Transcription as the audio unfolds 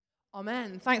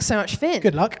Amen. Thanks so much, Finn.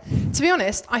 Good luck. To be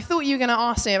honest, I thought you were going to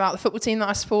ask me about the football team that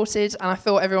I supported, and I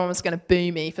thought everyone was going to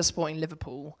boo me for supporting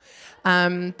Liverpool.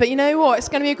 But you know what? It's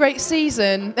going to be a great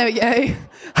season. There we go.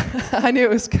 I knew it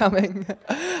was coming.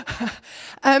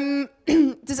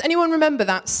 Does anyone remember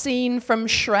that scene from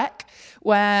Shrek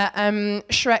where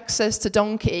Shrek says to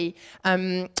Donkey,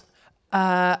 ogres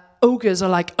are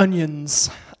like onions,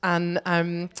 and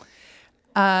then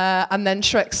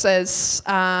Shrek says...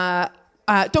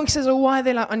 Donkey says, why are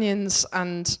they like onions?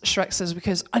 And Shrek says,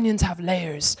 because onions have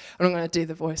layers. I'm not going to do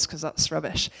the voice because that's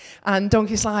rubbish. And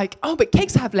Donkey's like, oh, but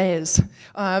cakes have layers.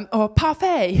 Or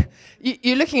parfait.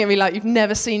 You're looking at me like you've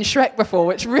never seen Shrek before,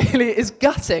 which really is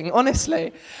gutting,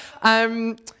 honestly.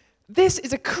 This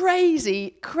is a crazy,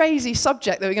 crazy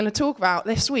subject that we're going to talk about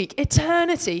this week.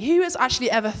 Eternity. Who has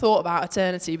actually ever thought about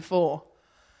eternity before?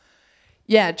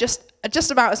 Yeah, just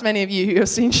about as many of you who have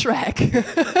seen Shrek.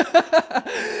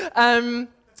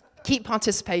 Keep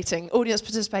participating. Audience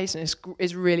participation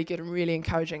is really good and really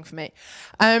encouraging for me.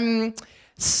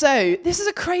 So this is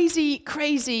a crazy,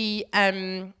 crazy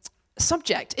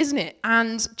subject, isn't it?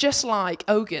 And just like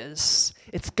ogres,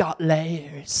 it's got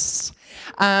layers.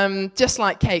 Just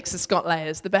like cakes, it's got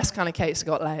layers. The best kind of cake's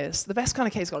got layers. The best kind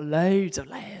of cake's got loads of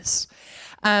layers.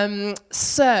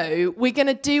 So we're going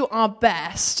to do our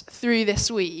best through this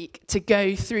week to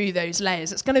go through those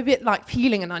layers. It's going to be a bit like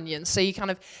peeling an onion. So you kind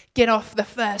of get off the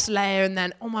first layer and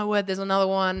then, oh my word, there's another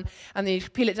one. And then you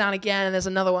peel it down again and there's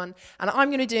another one. And I'm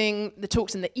going to be doing the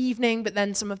talks in the evening, but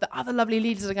then some of the other lovely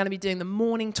leaders are going to be doing the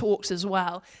morning talks as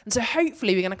well. And so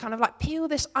hopefully we're going to kind of like peel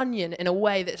this onion in a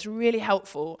way that's really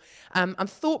helpful and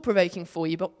thought-provoking for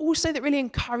you, but also that really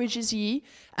encourages you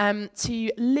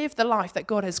to live the life that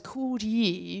God has called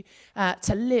you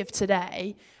to live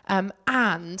today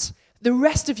and the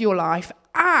rest of your life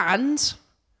and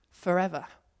forever.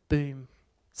 Boom.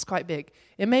 It's quite big.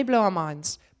 It may blow our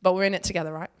minds, but we're in it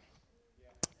together, right?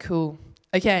 Cool.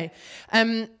 Okay.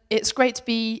 It's great to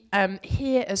be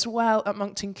here as well at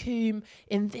Moncton Combe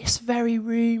in this very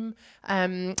room.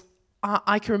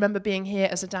 I can remember being here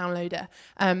as a downloader,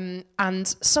 and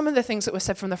some of the things that were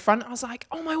said from the front, I was like,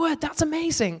 oh my word, that's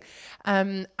amazing,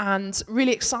 and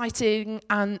really exciting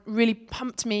and really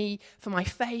pumped me for my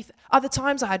faith. Other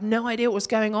times I had no idea what was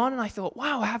going on, and I thought,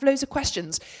 wow, I have loads of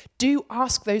questions. Do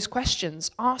ask those questions.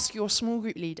 Ask your small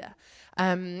group leader.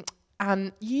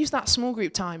 And use that small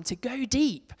group time to go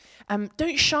deep.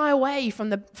 Don't shy away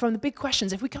from the big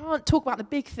questions. If we can't talk about the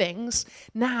big things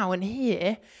now and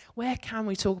here, where can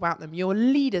we talk about them? Your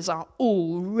leaders are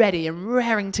all ready and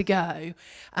raring to go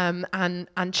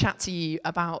and chat to you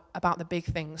about the big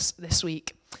things this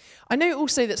week. I know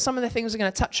also that some of the things we're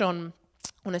going to touch on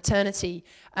eternity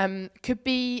could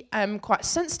be quite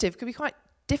sensitive, could be quite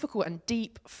difficult and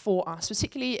deep for us,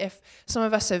 particularly if some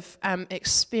of us have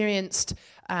experienced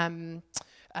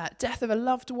death of a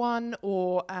loved one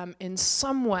or in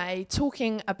some way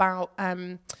talking about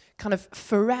kind of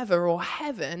forever or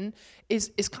heaven is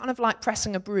kind of like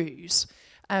pressing a bruise.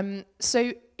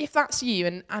 So if that's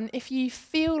you and if you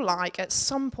feel like at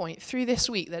some point through this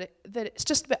week that it's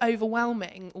just a bit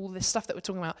overwhelming, all this stuff that we're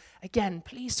talking about, again,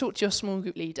 please talk to your small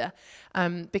group leader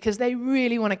because they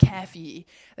really want to care for you.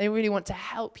 They really want to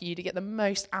help you to get the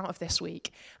most out of this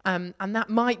week. And that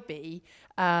might be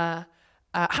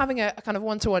having a kind of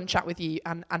one-to-one chat with you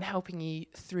and helping you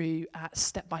through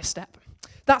step by step.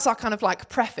 That's our kind of like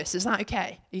preface. Is that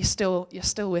okay? You're still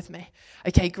with me?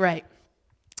 Okay, great.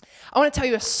 I want to tell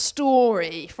you a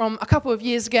story from a couple of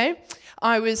years ago.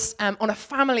 I was on a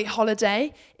family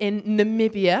holiday in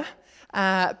Namibia.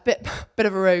 Bit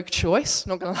of a rogue choice,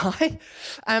 not going to lie.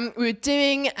 We were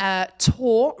doing a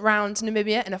tour around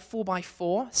Namibia in a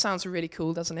 4x4. Sounds really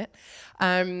cool, doesn't it?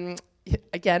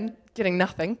 Again, getting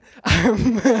nothing.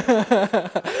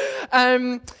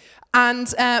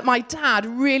 And my dad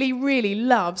really, really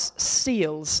loves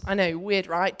seals. I know, weird,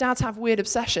 right? Dads have weird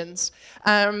obsessions.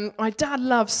 My dad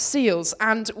loves seals,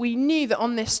 and we knew that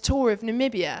on this tour of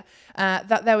Namibia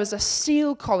that there was a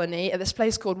seal colony at this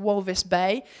place called Walvis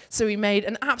Bay. So we made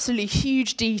an absolutely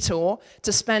huge detour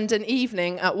to spend an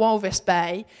evening at Walvis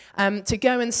Bay to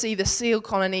go and see the seal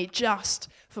colony just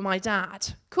for my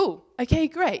dad. Cool. Okay,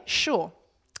 great. Sure.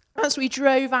 As we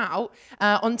drove out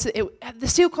onto it, the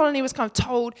seal colony was kind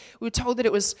of we were told that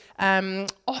it was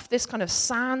off this kind of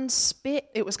sand spit.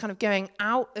 It was kind of going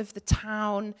out of the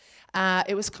town.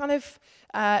 It was kind of,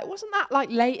 it wasn't that like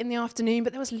late in the afternoon,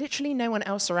 but there was literally no one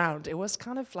else around. It was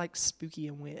kind of like spooky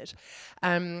and weird.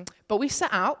 But we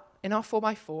set out in our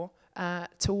 4x4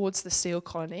 towards the seal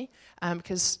colony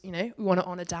because, you know, we want to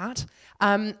honour Dad.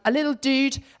 A little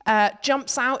dude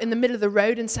jumps out in the middle of the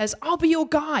road and says, I'll be your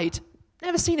guide.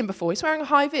 Never seen him before. He's wearing a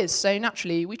high vis, so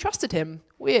naturally we trusted him.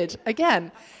 Weird,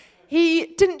 again.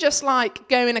 He didn't just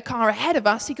go in a car ahead of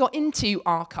us, he got into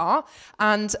our car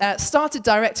and started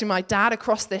directing my dad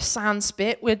across this sand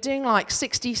spit. We're doing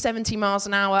 60, 70 miles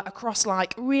an hour across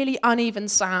really uneven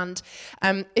sand.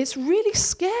 It's really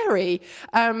scary.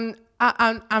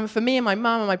 And for me and my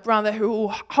mum and my brother, who were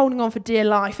all holding on for dear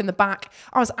life in the back,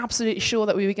 I was absolutely sure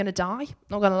that we were going to die,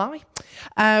 not going to lie.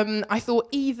 I thought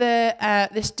either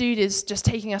this dude is just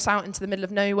taking us out into the middle of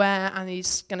nowhere and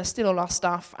he's going to steal all our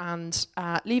stuff and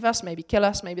leave us, maybe kill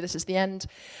us, maybe this is the end,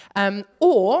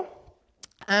 or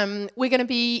we're going to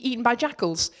be eaten by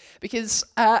jackals, because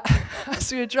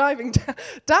as we were driving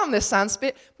down this sand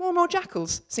spit, more and more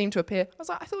jackals seemed to appear. I was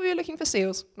like, I thought we were looking for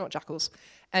seals, not jackals.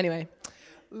 Anyway.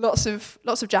 Lots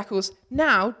of jackals.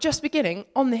 Now, just beginning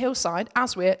on the hillside,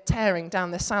 as we're tearing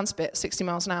down this sand spit, 60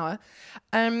 miles an hour,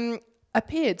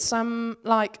 appeared some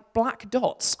black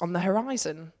dots on the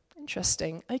horizon.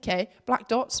 Interesting. Okay, black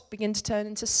dots begin to turn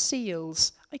into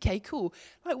seals. Okay, cool.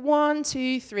 1,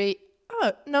 2, 3,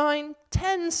 9,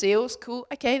 10 seals. Cool.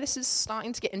 Okay, this is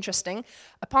starting to get interesting.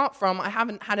 Apart from, I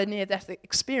haven't had a near-death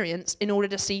experience in order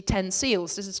to see 10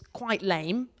 seals. This is quite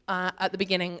lame at the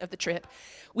beginning of the trip.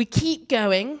 We keep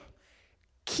going.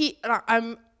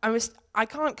 I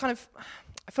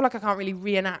feel like I can't really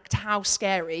reenact how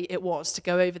scary it was to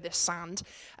go over this sand.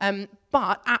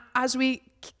 But as we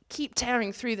keep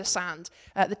tearing through the sand,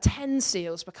 the 10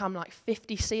 seals become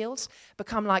 50 seals,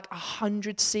 become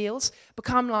 100 seals,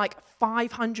 become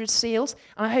 500 seals.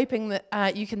 And I'm hoping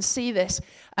that you can see this.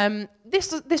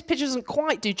 This picture doesn't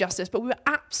quite do justice, but we were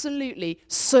absolutely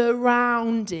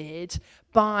surrounded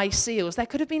by seals. There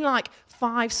could have been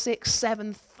 5, 6,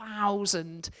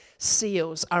 7,000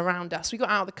 seals around us. We got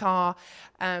out of the car,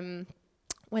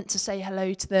 went to say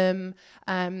hello to them.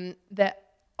 They're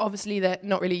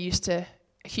not really used to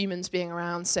humans being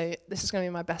around, so this is going to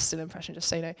be my best still impression, just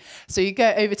so you know. So you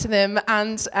go over to them,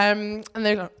 and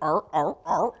they're like, arr, arr,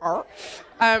 arr,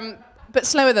 arr. But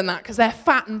slower than that, because they're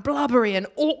fat and blubbery and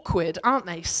awkward, aren't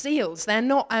they? Seals. They're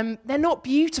not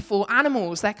beautiful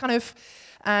animals. They're kind of,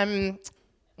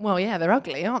 they're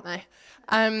ugly, aren't they?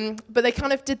 But they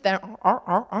kind of did their arr,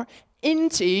 arr, arr,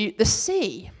 into the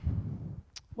sea,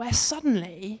 where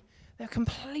suddenly they're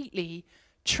completely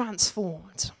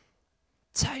transformed.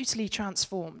 Totally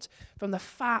transformed from the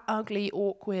fat, ugly,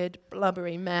 awkward,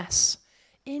 blubbery mess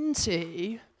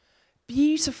into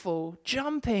beautiful,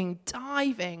 jumping,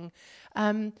 diving,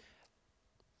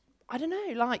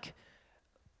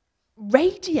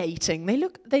 radiating.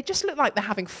 They just look like they're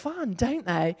having fun, don't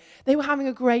they? They were having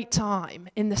a great time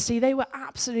in the sea. They were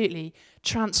absolutely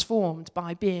transformed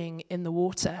by being in the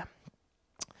water.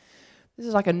 This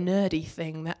is a nerdy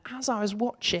thing that as I was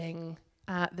watching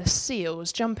the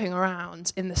seals jumping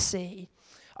around in the sea,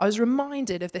 I was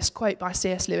reminded of this quote by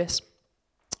C.S. Lewis.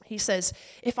 He says,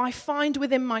 "If I find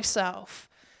within myself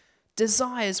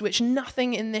desires which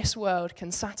nothing in this world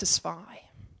can satisfy,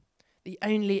 the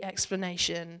only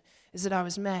explanation is that I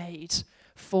was made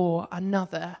for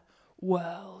another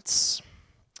world."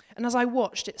 And as I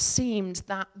watched, it seemed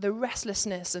that the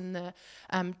restlessness and the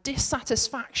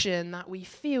dissatisfaction that we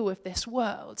feel with this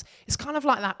world is kind of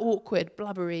like that awkward,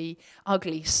 blubbery,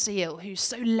 ugly seal who's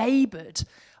so laboured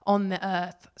on the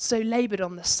earth, so laboured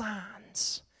on the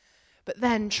sands, but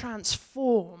then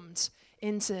transformed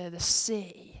into the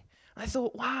sea. And I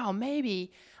thought, wow,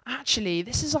 maybe actually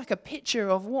this is a picture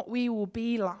of what we will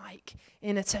be like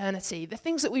in eternity. The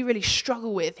things that we really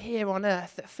struggle with here on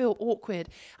earth that feel awkward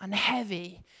and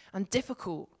heavy and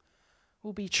difficult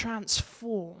will be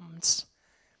transformed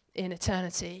in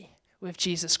eternity with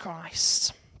Jesus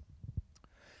Christ.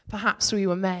 Perhaps we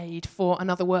were made for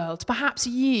another world. Perhaps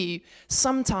you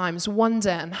sometimes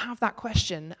wonder and have that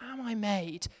question, am I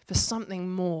made for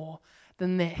something more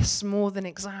than this, more than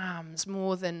exams,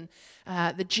 more than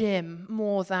the gym,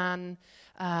 more than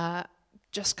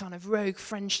just kind of rogue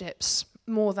friendships,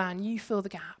 more than you fill the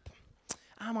gap?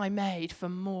 Am I made for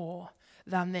more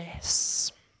than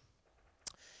this?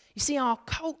 You see, our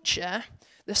culture,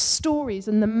 the stories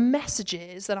and the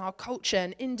messages that our culture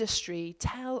and industry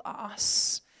tell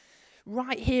us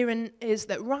right here and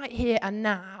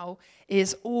now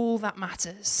is all that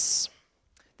matters.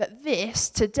 That this,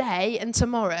 today and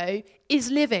tomorrow,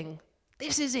 is living.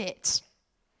 This is it.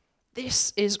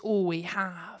 This is all we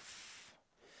have.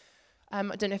 I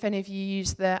don't know if any of you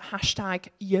use the hashtag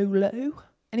YOLO.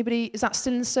 Anybody, is that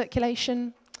still in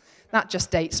circulation? That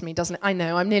just dates me, doesn't it? I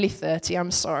know, I'm nearly 30,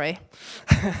 I'm sorry.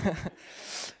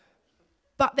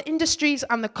 But the industries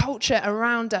and the culture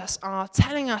around us are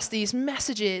telling us these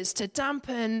messages to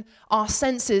dampen our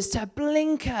senses, to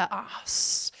blinker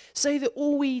us, so that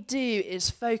all we do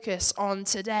is focus on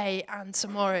today and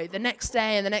tomorrow, the next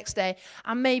day and the next day,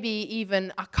 and maybe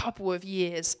even a couple of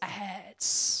years ahead.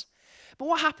 But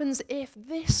what happens if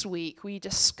this week we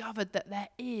discovered that there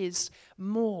is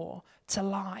more to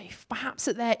life? Perhaps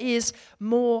that there is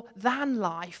more than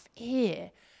life here.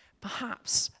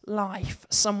 Perhaps life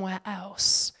somewhere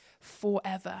else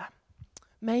forever.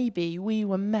 Maybe we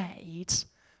were made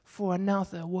for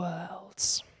another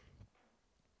world.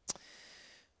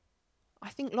 I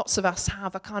think lots of us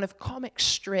have a kind of comic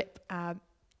strip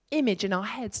image in our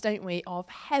heads, don't we, of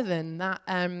heaven, that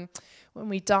when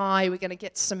we die, we're going to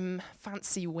get some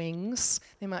fancy wings.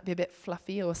 They might be a bit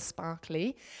fluffy or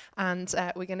sparkly. And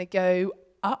we're going to go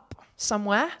up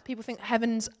somewhere. People think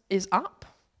heaven is up.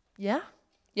 Yeah?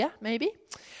 Yeah, maybe.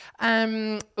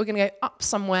 We're going to go up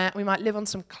somewhere. We might live on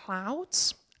some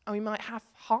clouds. And we might have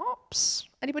harps.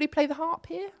 Anybody play the harp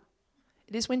here?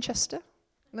 It is Winchester.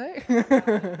 No?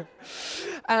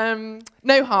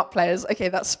 No harp players. Okay,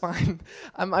 that's fine.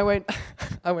 I won't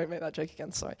make that joke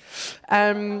again, sorry.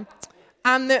 And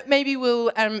that maybe we'll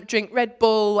drink Red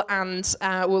Bull and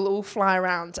we'll all fly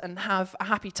around and have a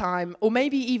happy time. Or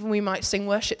maybe even we might sing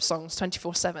worship songs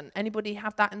 24/7. Anybody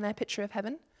have that in their picture of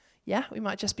heaven? Yeah, we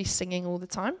might just be singing all the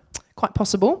time. Quite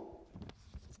possible.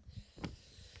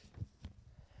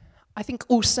 I think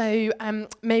also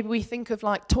maybe we think of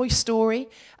like Toy Story,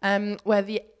 where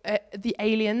the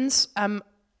aliens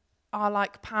are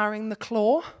like powering the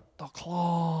claw. The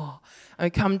claw. And we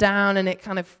come down and it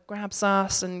kind of grabs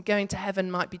us, and going to heaven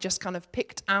might be just kind of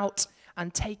picked out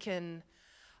and taken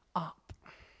up.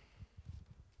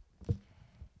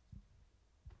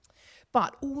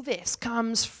 But all this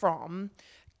comes from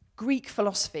Greek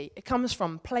philosophy. It comes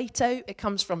from Plato. It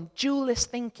comes from dualist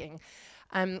thinking,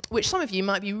 which some of you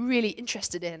might be really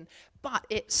interested in. But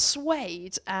it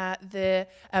swayed the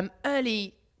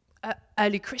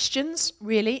early Christians,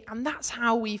 really, and that's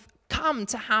how we've come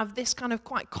to have this kind of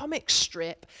quite comic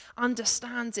strip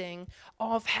understanding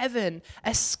of heaven,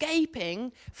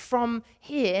 escaping from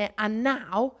here and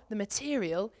now, the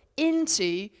material,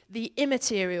 into the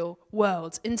immaterial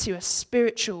world, into a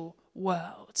spiritual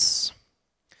world.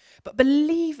 But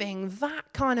believing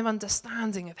that kind of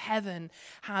understanding of heaven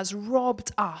has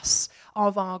robbed us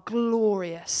of our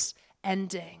glorious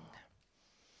ending.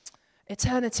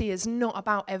 Eternity is not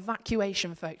about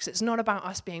evacuation, folks. It's not about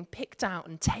us being picked out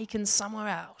and taken somewhere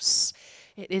else.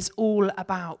 It is all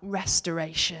about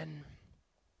restoration.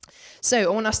 So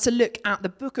I want us to look at the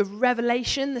book of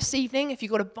Revelation this evening. If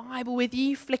you've got a Bible with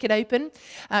you, flick it open.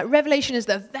 Revelation is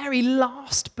the very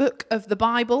last book of the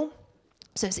Bible.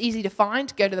 So it's easy to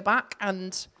find. Go to the back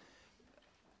and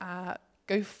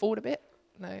go forward a bit.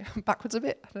 No, backwards a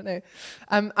bit. I don't know.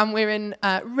 And we're in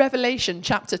Revelation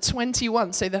chapter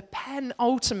 21, so the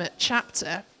penultimate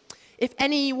chapter. If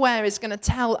anywhere is going to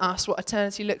tell us what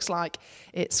eternity looks like,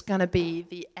 it's going to be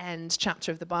the end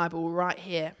chapter of the Bible right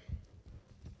here.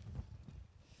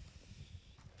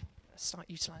 Let's start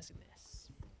utilizing this.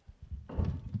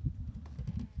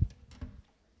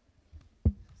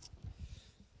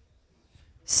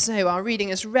 So our reading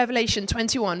is Revelation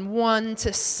 21,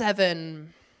 1-7.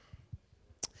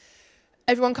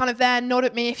 Everyone kind of there? Nod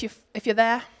at me if you're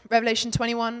there. Revelation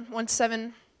 21,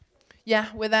 1-7. Yeah,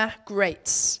 we're there?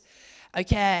 Great.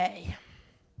 Okay.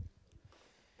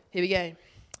 Here we go.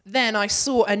 Then I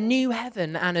saw a new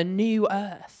heaven and a new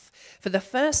earth. For the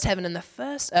first heaven and the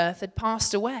first earth had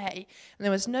passed away, and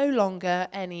there was no longer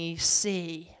any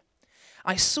sea.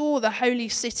 I saw the holy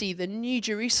city, the new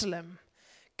Jerusalem,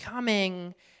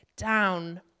 coming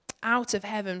down out of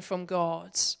heaven from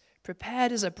God,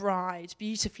 prepared as a bride,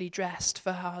 beautifully dressed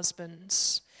for her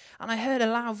husband. And I heard a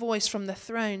loud voice from the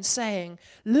throne saying,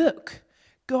 "Look,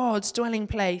 God's dwelling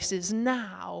place is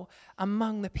now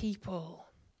among the people,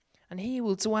 and he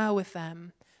will dwell with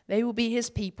them. They will be his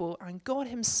people, and God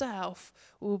himself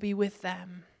will be with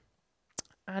them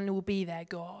and will be their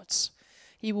God.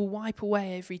 He will wipe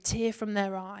away every tear from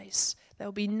their eyes. There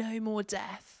will be no more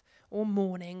death or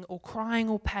mourning or crying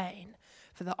or pain,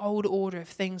 for the old order of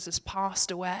things has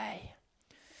passed away."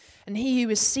 And he who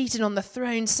was seated on the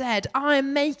throne said, "I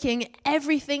am making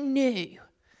everything new."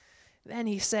 Then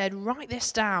he said, "Write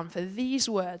this down, for these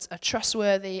words are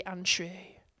trustworthy and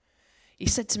true." He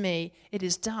said to me, "It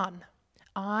is done.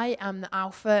 I am the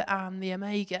Alpha and the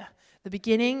Omega, the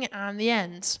beginning and the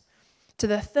end. To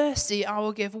the thirsty I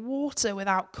will give water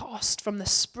without cost from the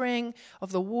spring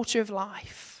of the water of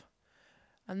life.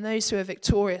 And those who are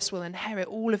victorious will inherit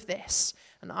all of this,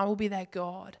 and I will be their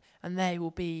God, and they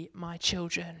will be my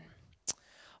children."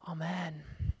 Amen.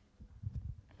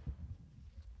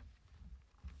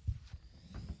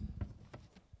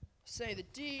 So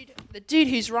the dude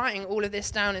who's writing all of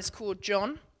this down is called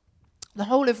John. The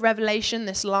whole of Revelation,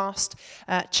 this last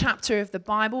chapter of the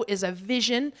Bible, is a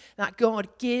vision that God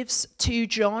gives to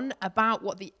John about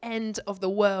what the end of the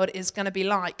world is going to be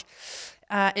like.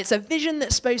 It's a vision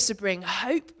that's supposed to bring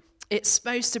hope, it's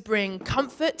supposed to bring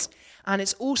comfort, and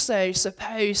it's also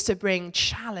supposed to bring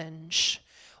challenge.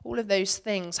 All of those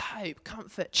things, hope,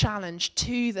 comfort, challenge,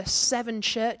 to the 7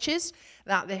 churches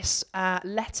that this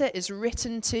letter is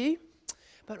written to,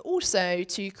 but also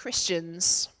to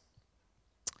Christians.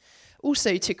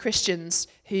 Also to Christians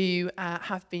who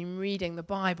have been reading the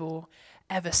Bible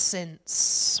ever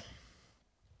since.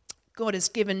 God has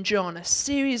given John a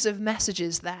series of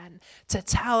messages then to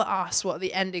tell us what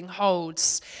the ending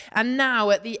holds. And now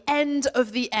at the end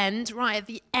of the end, right at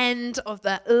the end of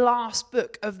the last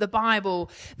book of the Bible,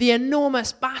 the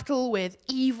enormous battle with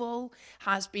evil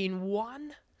has been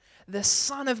won. The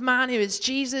Son of Man, who is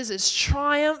Jesus, has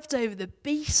triumphed over the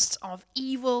beast of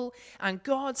evil, and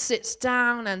God sits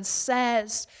down and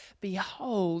says,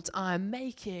 "Behold, I am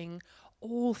making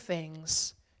all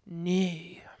things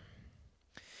new."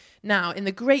 Now, in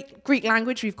the Greek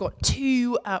language, we've got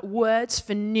 2 words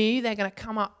for new. They're going to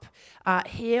come up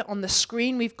here on the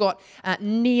screen. We've got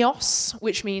neos,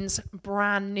 which means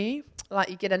brand new, like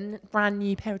you get a brand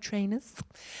new pair of trainers,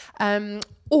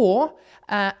 or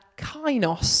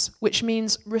kainos, which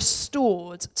means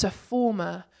restored to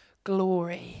former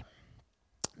glory.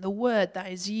 The word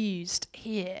that is used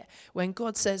here when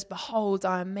God says, "Behold,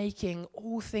 I am making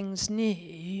all things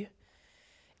new,"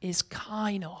 is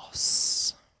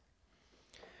kainos,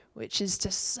 which is to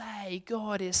say,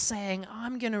 God is saying,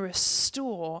 I'm going to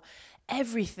restore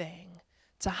everything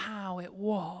to how it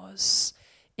was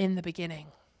in the beginning.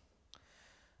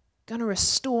 Going to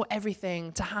restore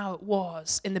everything to how it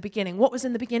was in the beginning. What was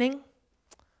in the beginning?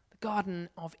 The Garden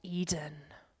of Eden.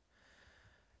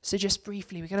 So just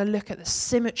briefly, we're going to look at the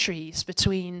symmetries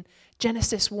between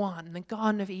Genesis 1, the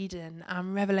Garden of Eden,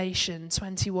 and Revelation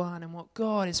 21, and what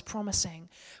God is promising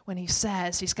when he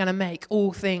says he's going to make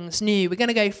all things new. We're going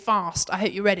to go fast. I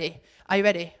hope you're ready. Are you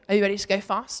ready? Are you ready to go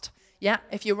fast? Yeah?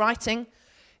 If you're writing,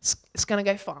 it's going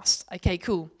to go fast. Okay,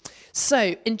 cool.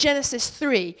 So in Genesis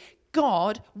 3,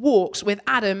 God walks with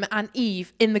Adam and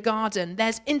Eve in the garden.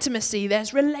 There's intimacy,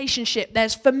 there's relationship,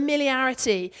 there's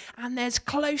familiarity, and there's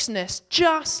closeness,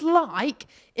 just like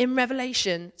in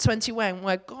Revelation 21,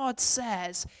 where God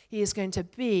says he is going to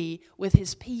be with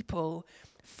his people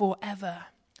forever.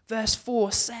 Verse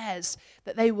 4 says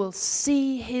that they will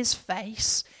see his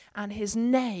face and his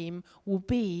name will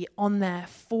be on their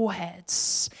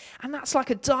foreheads. And that's like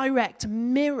a direct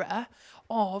mirror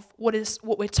of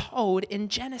what we're told in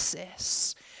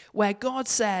Genesis, where God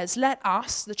says, let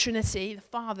us, the Trinity, the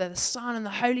Father, the Son, and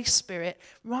the Holy Spirit,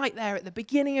 right there at the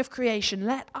beginning of creation,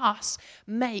 let us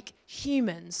make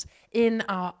humans in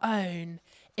our own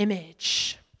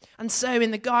image. And so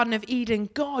in the Garden of Eden,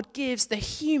 God gives the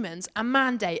humans a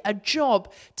mandate, a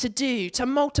job to do, to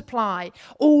multiply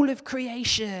all of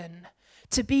creation,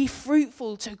 to be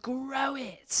fruitful, to grow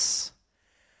it,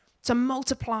 to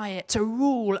multiply it, to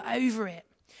rule over it.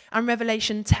 And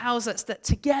Revelation tells us that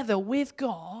together with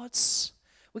God,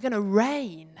 we're going to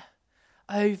reign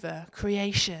over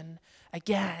creation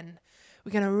again.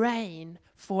 We're going to reign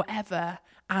forever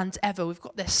and ever. We've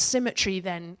got this symmetry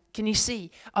then, can you see,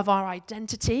 of our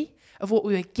identity, of what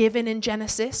we were given in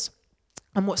Genesis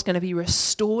and what's going to be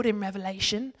restored in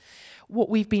Revelation. What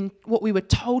we were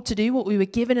told to do, what we were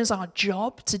given as our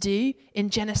job to do in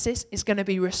Genesis is going to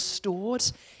be restored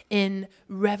in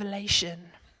Revelation.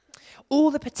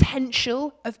 All the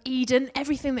potential of Eden,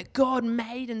 everything that God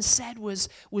made and said was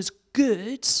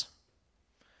good,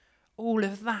 all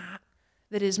of that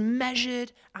is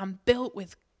measured and built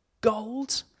with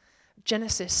gold.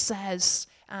 Genesis says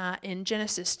in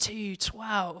Genesis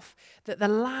 2:12 that the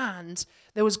land,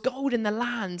 there was gold in the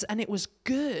land and it was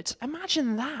good.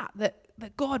 Imagine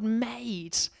that God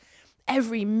made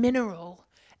every mineral,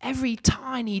 every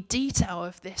tiny detail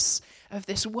of this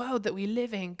world that we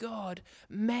live in. God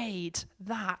made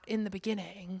that in the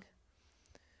beginning.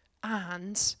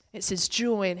 And it's his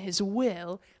joy and his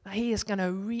will that he's going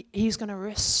to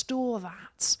restore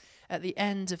that at the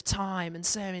end of time. And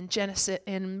so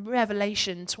in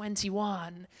Revelation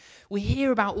 21, we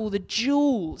hear about all the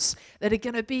jewels that are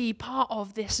going to be part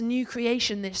of this new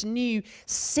creation, this new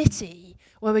city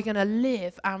where we're going to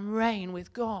live and reign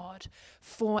with God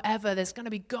forever. There's going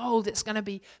to be gold. It's going to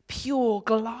be pure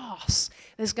glass.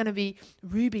 There's going to be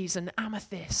rubies and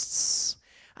amethysts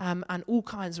and all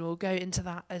kinds. We'll go into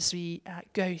that as we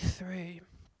go through.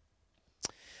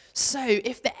 So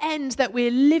if the end that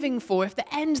we're living for, if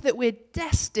the end that we're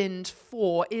destined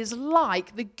for is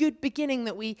like the good beginning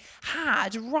that we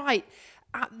had right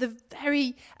at the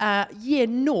very year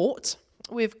naught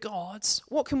with God,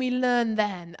 what can we learn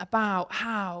then about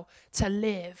how to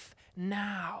live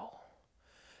now?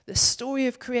 The story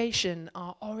of creation,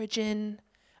 our origin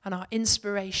and our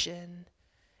inspiration,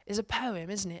 is a poem,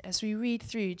 isn't it? As we read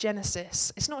through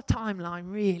Genesis, it's not a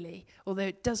timeline really, although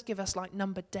it does give us like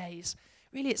numbered days.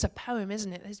 Really, it's a poem,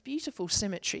 isn't it? There's beautiful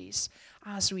symmetries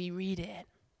as we read it.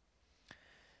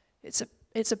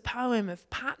 It's a poem of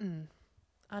pattern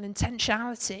and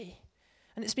intentionality,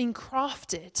 and it's been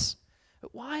crafted.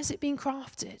 But why has it been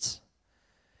crafted?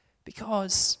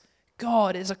 Because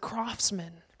God is a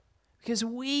craftsman. Because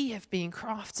we have been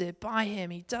crafted by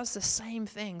him. He does the same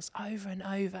things over and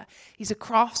over. He's a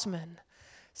craftsman.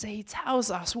 So he tells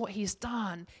us what he's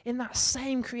done in that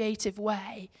same creative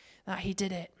way that he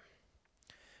did it.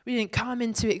 We didn't come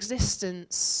into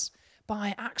existence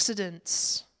by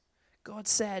accident. God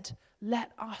said,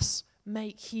 let us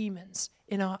make humans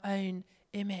in our own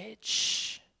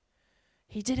image.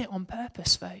 He did it on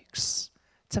purpose, folks,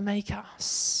 to make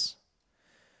us.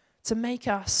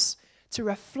 To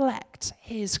reflect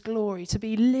his glory, to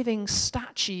be living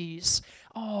statues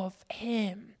of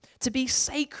him, to be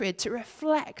sacred, to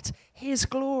reflect his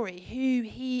glory, who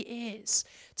he is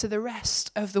to the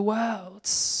rest of the world.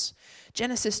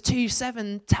 Genesis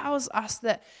 2:7 tells us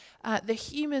that the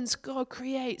humans God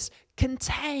creates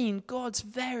contain God's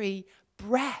very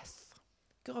breath.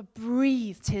 God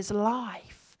breathed his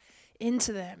life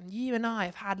into them. You and I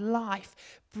have had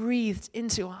life breathed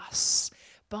into us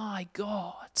by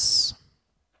God.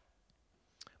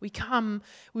 We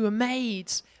were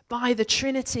made by the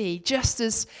Trinity, just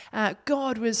as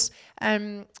God was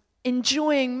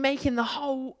enjoying making the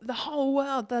whole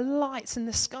world, the lights in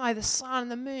the sky, the sun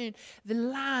and the moon, the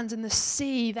land and the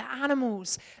sea, the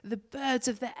animals, the birds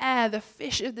of the air, the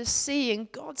fish of the sea.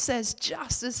 And God says,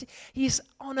 just as he's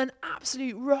on an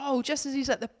absolute roll, just as he's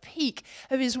at the peak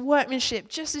of his workmanship,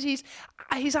 just as he's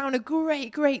having a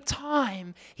great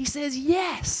time, he says,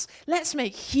 yes, let's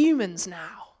make humans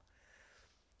now.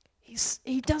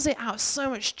 He does it out of so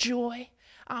much joy,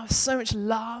 out of so much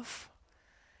love,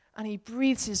 and he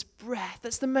breathes his breath.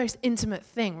 That's the most intimate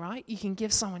thing, right? You can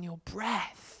give someone your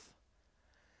breath.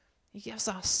 He gives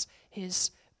us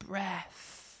his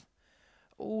breath,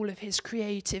 all of his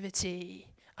creativity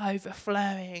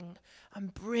overflowing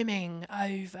and brimming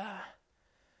over,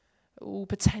 all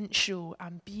potential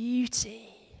and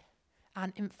beauty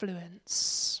and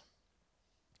influence.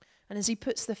 And as he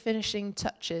puts the finishing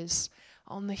touches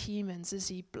on the humans, as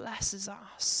he blesses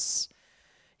us,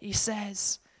 he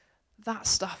says, that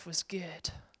stuff was good,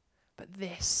 but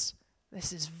this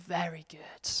is very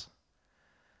good.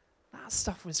 That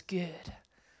stuff was good,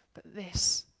 but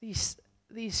these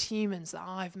humans that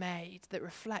I've made that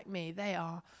reflect me, they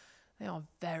are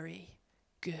very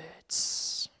good.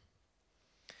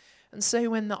 And so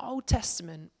when the Old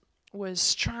Testament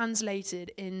was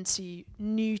translated into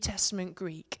New Testament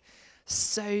Greek,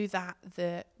 so that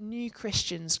the new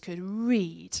Christians could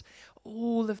read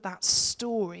all of that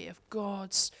story of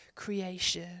God's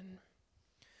creation,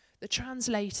 the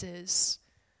translators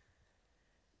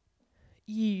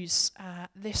use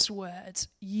this word,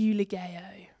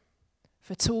 eulogeo,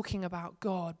 for talking about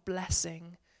God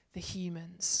blessing the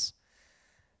humans.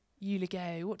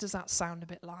 Eulogeo, what does that sound a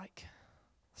bit like?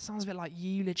 Sounds a bit like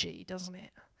eulogy, doesn't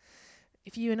it?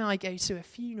 If you and I go to a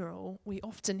funeral, we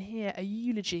often hear a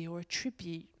eulogy or a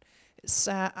tribute. It's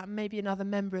maybe another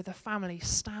member of the family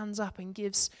stands up and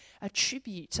gives a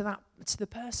tribute to the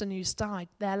person who's died,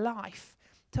 their life.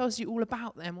 Tells you all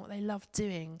about them, what they love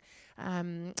doing,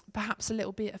 perhaps a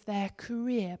little bit of their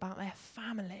career, about their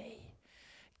family.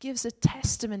 Gives a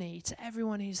testimony to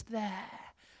everyone who's there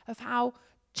of how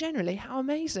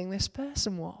amazing this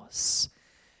person was.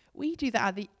 We do that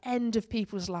at the end of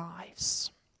people's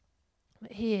lives.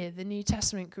 But here, the New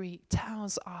Testament Greek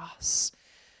tells us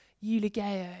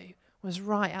eulogeo was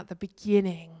right at the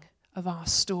beginning of our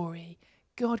story.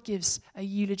 God gives a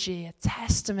eulogy, a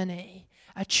testimony,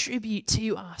 a tribute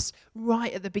to us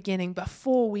right at the beginning,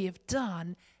 before we have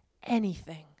done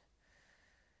anything.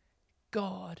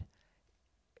 God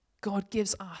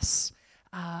gives us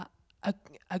a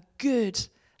good,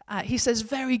 he says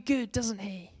very good, doesn't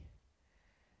he?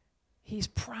 He's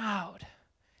proud.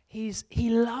 He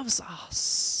loves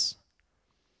us.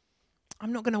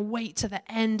 I'm not going to wait to the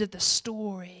end of the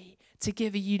story to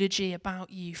give a eulogy about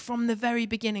you. From the very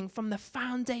beginning, from the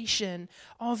foundation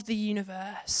of the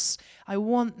universe, I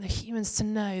want the humans to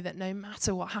know that no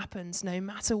matter what happens, no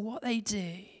matter what they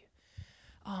do,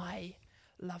 I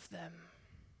love them.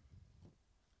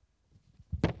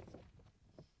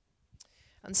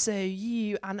 And so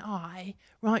you and I,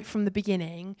 right from the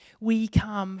beginning, we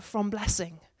come from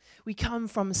blessing. We come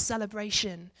from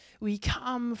celebration. We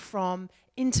come from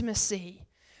intimacy.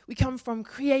 We come from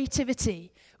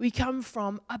creativity. We come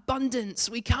from abundance.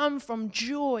 We come from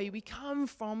joy. We come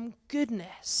from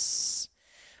goodness.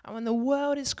 And when the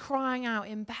world is crying out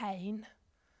in pain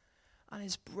and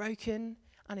is broken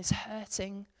and is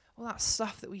hurting, all that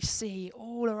stuff that we see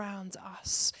all around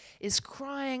us is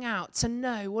crying out to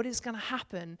know what is going to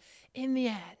happen in the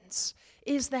end.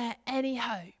 Is there any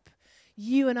hope?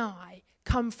 You and I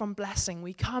come from blessing.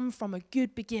 We come from a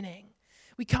good beginning.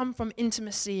 We come from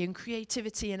intimacy and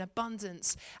creativity and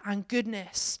abundance and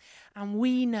goodness. And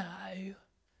we know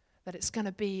that it's going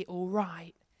to be all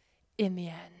right in the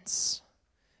end.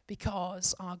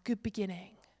 Because our good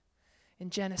beginning in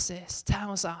Genesis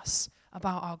tells us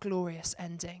about our glorious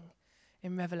ending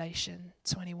in Revelation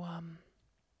 21.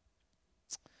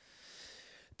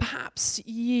 Perhaps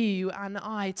you and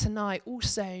I tonight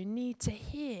also need to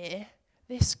hear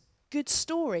this good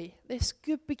story, this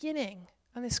good beginning,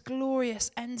 and this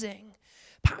glorious ending.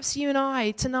 Perhaps you and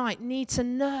I tonight need to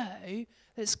know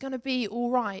that it's going to be all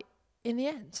right in the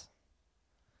end.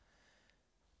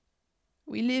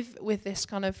 We live with this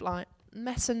kind of like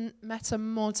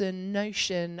meta-modern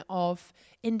notion of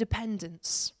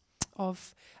independence,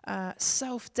 of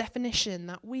self-definition,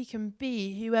 that we can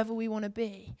be whoever we want to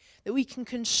be, that we can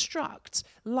construct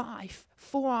life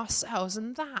for ourselves,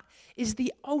 and that is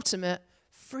the ultimate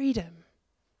freedom.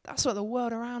 That's what the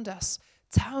world around us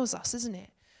tells us, isn't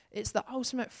it? It's the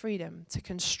ultimate freedom to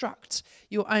construct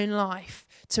your own life,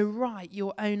 to write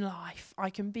your own life. I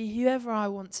can be whoever I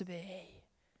want to be.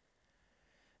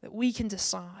 That we can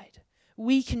decide,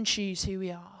 we can choose who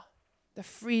we are, the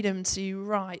freedom to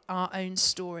write our own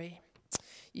story.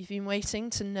 You've been waiting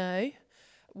to know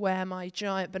where my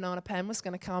giant banana pen was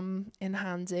going to come in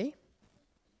handy.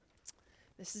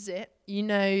 This is it. You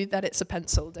know that it's a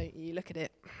pencil, don't you? Look at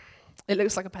it. It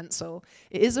looks like a pencil.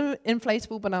 It is an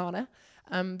inflatable banana,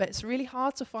 but it's really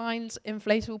hard to find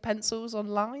inflatable pencils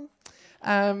online.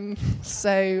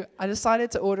 So I decided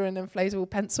to order an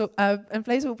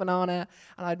inflatable banana,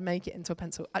 and I'd make it into a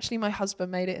pencil. Actually, my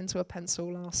husband made it into a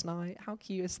pencil last night. How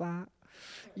cute is that?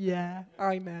 Yeah,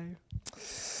 I know.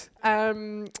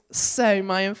 So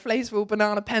my inflatable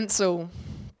banana pencil.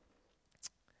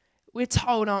 We're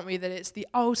told, aren't we, that it's the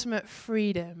ultimate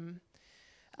freedom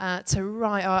to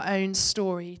write our own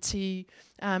story, to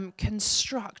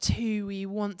construct who we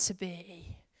want to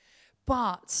be.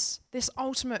 But this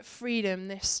ultimate freedom,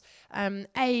 this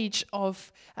age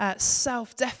of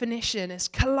self-definition has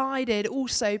collided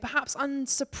also, perhaps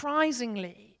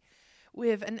unsurprisingly,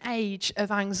 with an age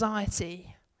of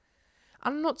anxiety.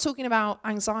 I'm not talking about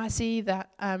anxiety that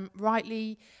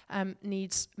rightly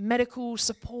needs medical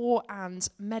support and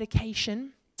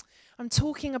medication. I'm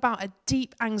talking about a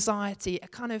deep anxiety, a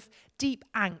kind of deep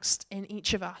angst in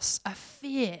each of us, a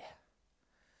fear.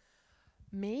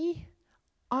 Me?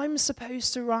 I'm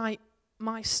supposed to write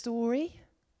my story?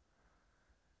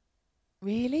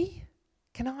 Really?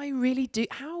 Can I really do?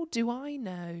 How do I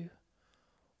know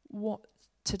what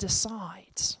to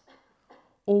decide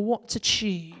or what to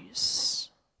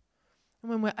choose? And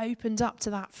when we're opened up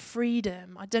to that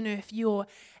freedom, I don't know if you're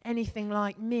anything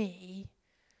like me,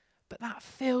 but that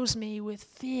fills me with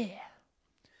fear.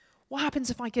 What happens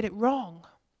if I get it wrong?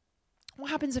 What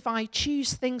happens if I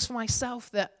choose things for myself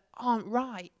that aren't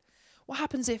right? What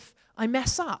happens if I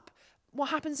mess up? What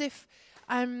happens if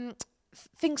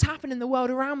things happen in the world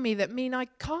around me that mean I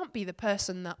can't be the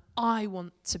person that I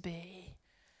want to be?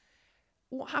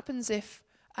 What happens if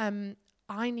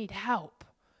I need help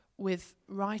with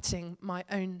writing my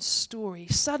own story?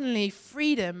 Suddenly,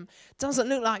 freedom doesn't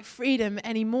look like freedom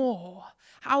anymore.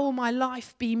 How will my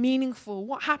life be meaningful?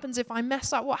 What happens if I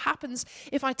mess up? What happens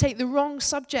if I take the wrong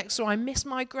subjects or I miss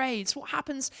my grades? What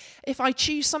happens if I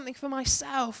choose something for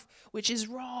myself which is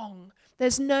wrong?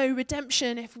 There's no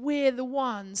redemption if we're the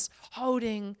ones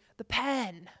holding the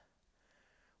pen.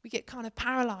 We get kind of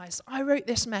paralyzed. I wrote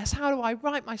this mess. How do I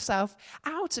write myself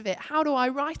out of it? How do I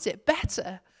write it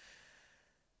better?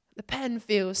 The pen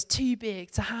feels too big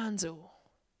to handle.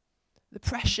 The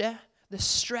pressure, the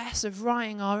stress of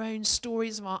writing our own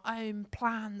stories, of our own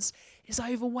plans is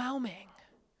overwhelming.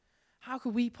 How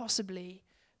could we possibly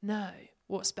know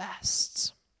what's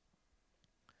best?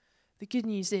 The good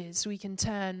news is we can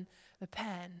turn the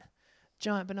pen,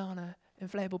 giant banana,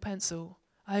 inflatable pencil,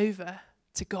 over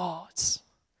to God.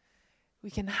 We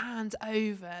can hand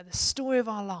over the story of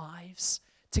our lives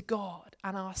to God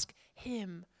and ask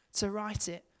Him to write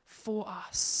it for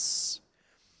us.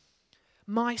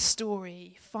 My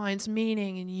story finds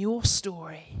meaning in your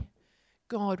story.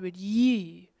 God, would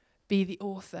you be the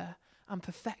author and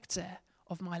perfecter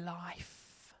of my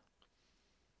life?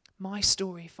 My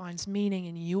story finds meaning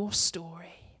in your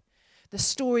story. The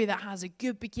story that has a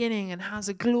good beginning and has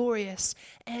a glorious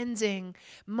ending.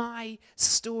 My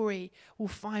story will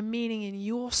find meaning in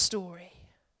your story.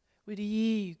 Would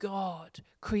you, God,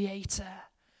 creator,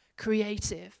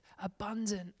 creative,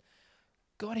 abundant,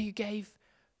 God who gave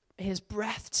his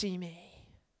breath to me,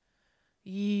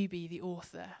 you be the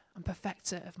author and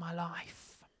perfecter of my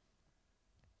life.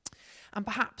 And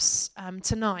perhaps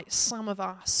tonight some of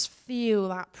us feel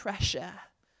that pressure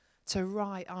to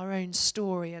write our own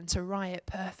story and to write it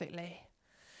perfectly.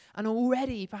 And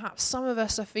already perhaps some of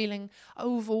us are feeling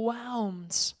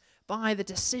overwhelmed by the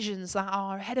decisions that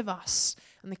are ahead of us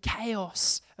and the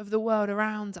chaos of the world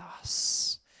around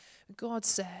us. God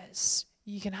says,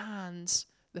 you can hand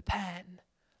the pen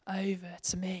over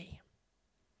to me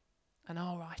and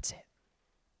I'll write it.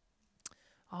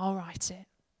 I'll write it.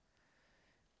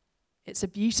 It's a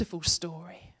beautiful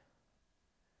story.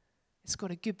 It's got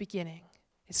a good beginning.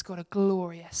 It's got a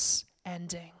glorious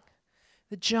ending.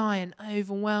 The giant,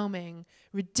 overwhelming,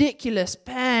 ridiculous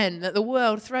pen that the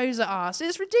world throws at us.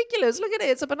 It's ridiculous. Look at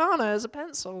it. It's a banana. It's a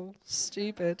pencil.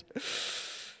 Stupid.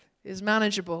 It's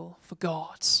manageable for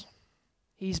God.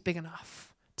 He's big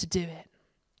enough to do it.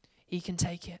 He can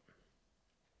take it.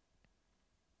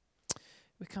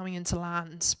 We're coming into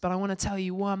land, but I want to tell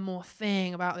you one more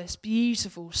thing about this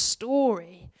beautiful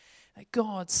story that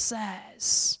God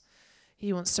says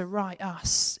he wants to write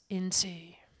us into.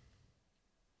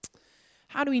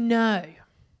 How do we know?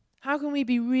 How can we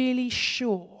be really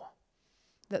sure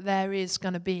that there is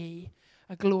going to be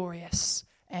a glorious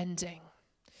ending?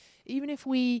 Even if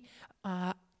we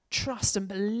trust and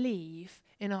believe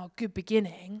in our good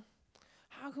beginning,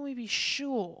 how can we be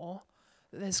sure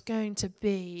that there's going to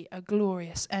be a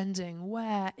glorious ending?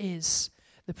 Where is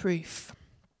the proof?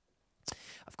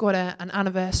 I've got an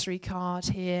anniversary card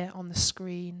here on the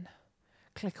screen.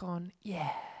 Click on,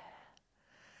 yeah.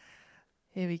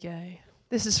 Here we go.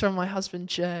 This is from my husband,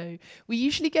 Joe. We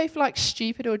usually go for like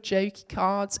stupid or jokey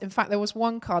cards. In fact, there was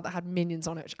one card that had minions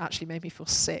on it, which actually made me feel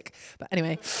sick. But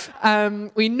anyway,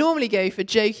 we normally go for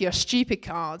jokey or stupid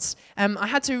cards.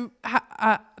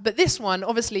 But this one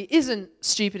obviously isn't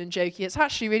stupid and jokey. It's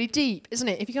actually really deep, isn't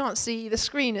it? If you can't see the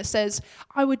screen, it says,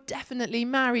 I would definitely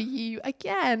marry you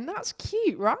again. That's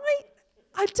cute, right?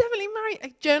 I'd definitely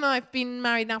marry. Joe and I have been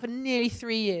married now for nearly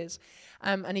 3 years.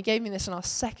 And he gave me this on our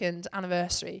second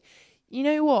anniversary. You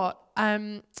know what?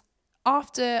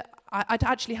 After I'd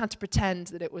actually had to pretend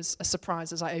that it was a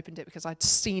surprise as I opened it because I'd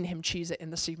seen him choose it in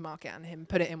the supermarket and him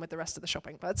put it in with the rest of the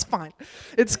shopping. But it's fine.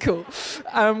 It's cool.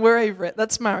 We're over it.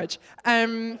 That's marriage.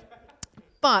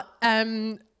 But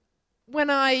when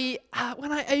I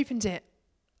opened it,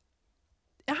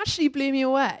 it actually blew me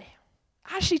away.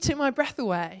 It actually took my breath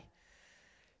away.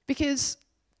 Because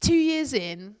 2 years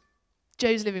in,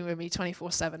 Joe's living with me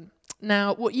 24/7.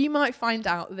 Now, what you might find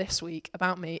out this week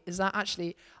about me is that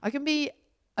actually I can be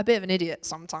a bit of an idiot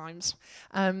sometimes.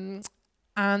 And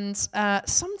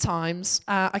sometimes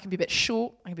I can be a bit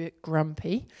short, I can be a bit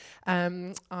grumpy,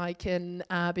 I can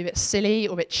be a bit silly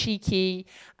or a bit cheeky.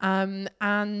 And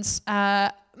most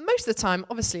of the time,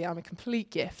 obviously, I'm a complete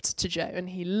gift to Joe, and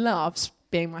he loves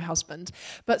being my husband.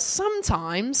 But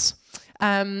sometimes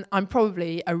I'm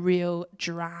probably a real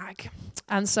drag.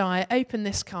 And so I open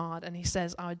this card and he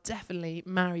says, I would definitely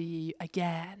marry you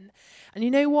again. And you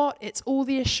know what? It's all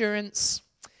the assurance,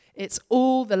 it's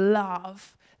all the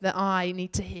love that I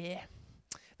need to hear.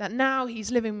 That now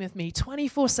he's living with me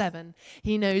 24/7.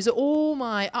 He knows all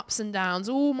my ups and downs,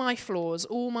 all my flaws,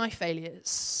 all my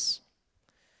failures.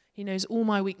 He knows all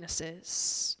my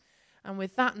weaknesses. And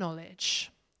with that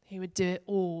knowledge, he would do it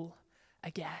all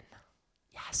again.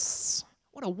 Yes.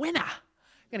 What a winner.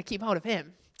 I'm going to keep hold of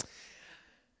him.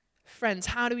 Friends,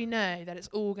 how do we know that it's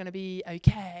all going to be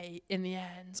okay in the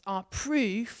end? Our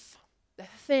proof, the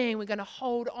thing we're going to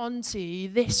hold on to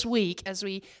this week as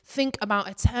we think about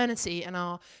eternity and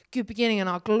our good beginning and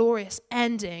our glorious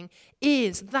ending,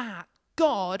 is that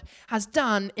God has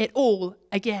done it all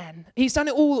again. He's done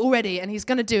it all already, and he's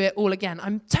going to do it all again.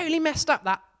 I'm totally messed up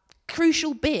that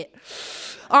crucial bit.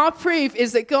 Our proof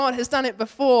is that God has done it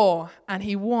before, and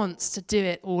he wants to do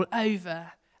it all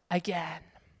over again.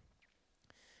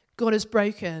 God has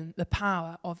broken the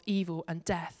power of evil and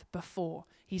death before.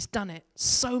 He's done it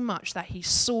so much that he's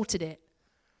sorted it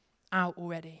out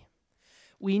already.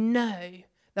 We know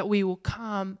that we will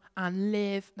come and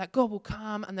live, that God will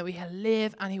come and that we will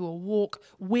live and he will walk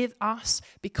with us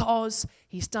because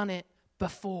he's done it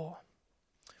before.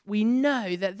 we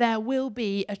know that there will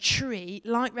be a tree,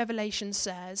 like Revelation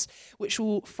says,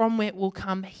 from it will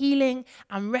come healing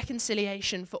and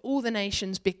reconciliation for all the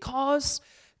nations, because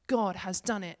God has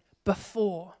done it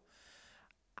before.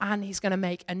 And he's going to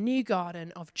make a new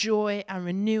garden of joy and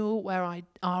renewal where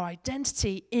our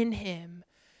identity in him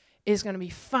is going to be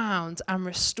found and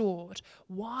restored.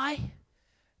 Why?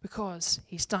 Because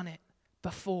he's done it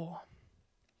before.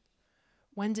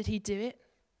 When did he do it?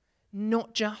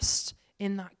 Not just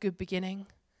in that good beginning,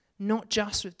 not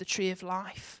just with the tree of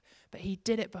life, but he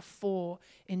did it before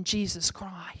in Jesus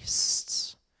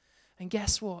Christ. And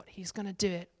guess what? He's going to do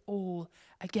it all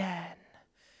again.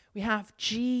 We have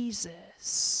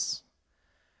Jesus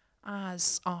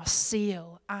as our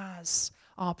seal, as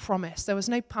our promise. There was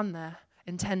no pun there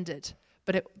intended,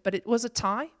 but it was a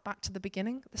tie back to the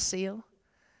beginning, the seal.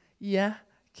 Yeah?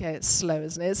 Okay, it's slow,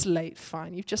 isn't it? It's late,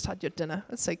 fine. You've just had your dinner.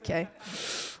 It's okay.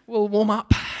 We'll warm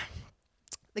up.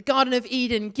 The Garden of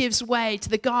Eden gives way to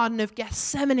the Garden of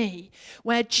Gethsemane,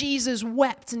 where Jesus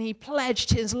wept and he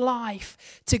pledged his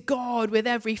life to God with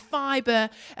every fiber.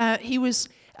 He was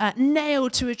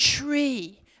nailed to a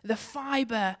tree, the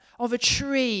fiber of a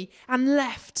tree, and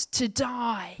left to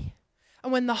die.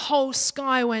 And when the whole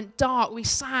sky went dark, we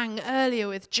sang earlier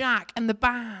with Jack and the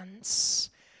bands.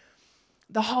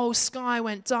 The whole sky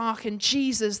went dark, and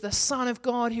Jesus, the Son of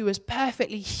God, who was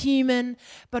perfectly human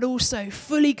but also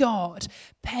fully God,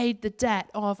 paid the debt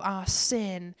of our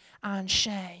sin and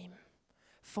shame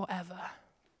forever.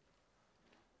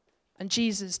 And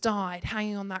Jesus died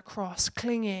hanging on that cross,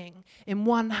 clinging in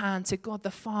one hand to God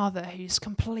the Father, who's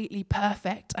completely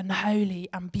perfect and holy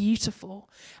and beautiful,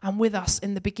 and with us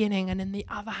in the beginning, and in the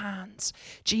other hand,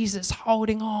 Jesus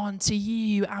holding on to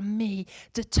you and me,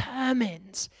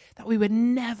 determined that we would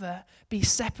never be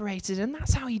separated. And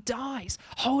that's how he dies,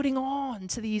 holding on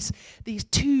to these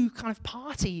two kind of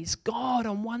parties, God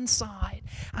on one side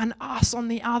and us on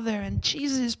the other. And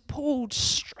Jesus is pulled,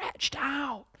 stretched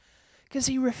out, because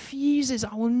he refuses.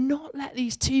 I will not let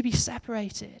these two be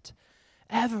separated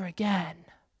ever again.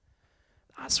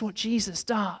 That's what Jesus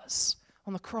does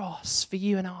on the cross for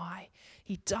you and I.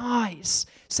 He dies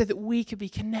so that we could be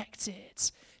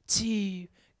connected to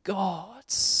God.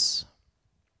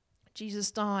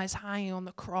 Jesus dies hanging on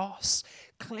the cross,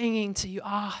 clinging to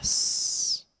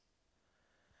us.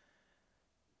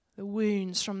 The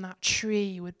wounds from that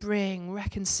tree would bring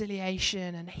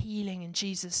reconciliation and healing in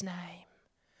Jesus' name.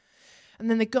 And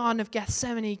then the Garden of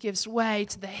Gethsemane gives way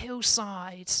to the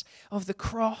hillsides of the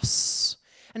cross.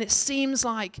 And it seems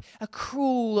like a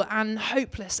cruel and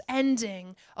hopeless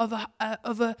ending of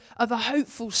a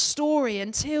hopeful story,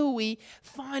 until we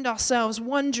find ourselves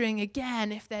wondering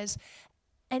again if there's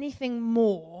anything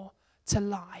more to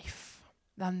life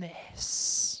than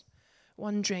this.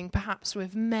 Wondering, perhaps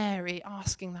with Mary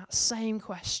asking that same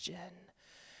question,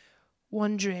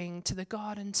 wandering to the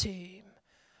garden tomb,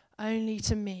 only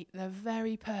to meet the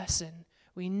very person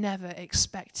we never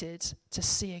expected to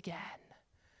see again,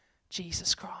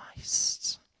 Jesus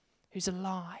Christ, who's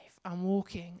alive and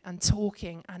walking and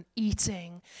talking and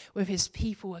eating with his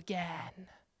people again.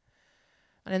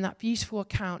 And in that beautiful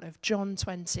account of John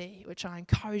 20, which I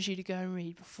encourage you to go and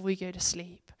read before you go to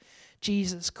sleep,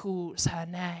 Jesus calls her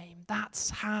name. That's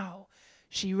how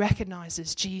she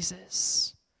recognizes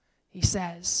Jesus. He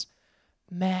says,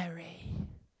 Mary.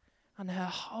 And her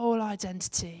whole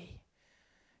identity,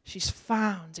 she's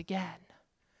found again.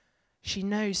 She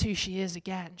knows who she is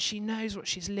again. She knows what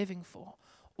she's living for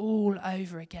all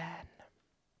over again.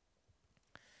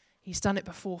 He's done it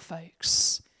before,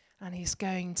 folks, and he's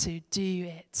going to do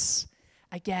it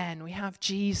again. We have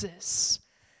Jesus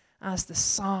as the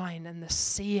sign and the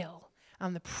seal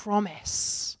and the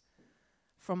promise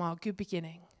from our good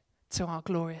beginning to our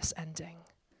glorious ending.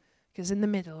 Because in the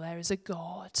middle there is a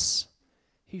God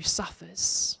who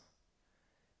suffers,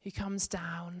 who comes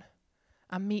down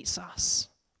and meets us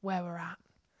where we're at,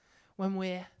 when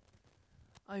we're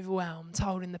overwhelmed,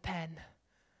 holding the pen.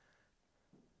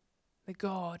 The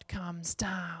God comes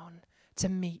down to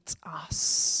meet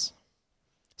us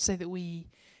so that we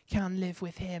can live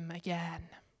with him again.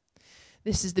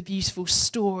 This is the beautiful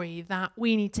story that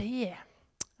we need to hear,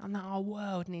 and that our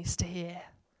world needs to hear,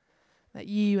 that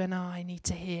you and I need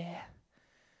to hear.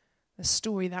 The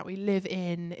story that we live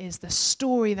in is the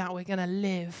story that we're going to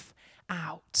live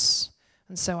out.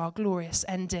 And so our glorious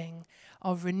ending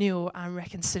of renewal and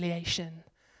reconciliation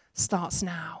starts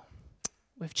now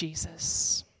with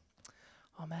Jesus.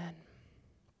 Amen.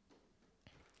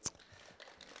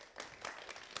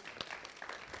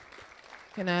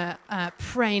 I'm going to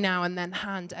pray now and then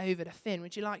hand over to Finn.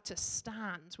 Would you like to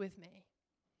stand with me?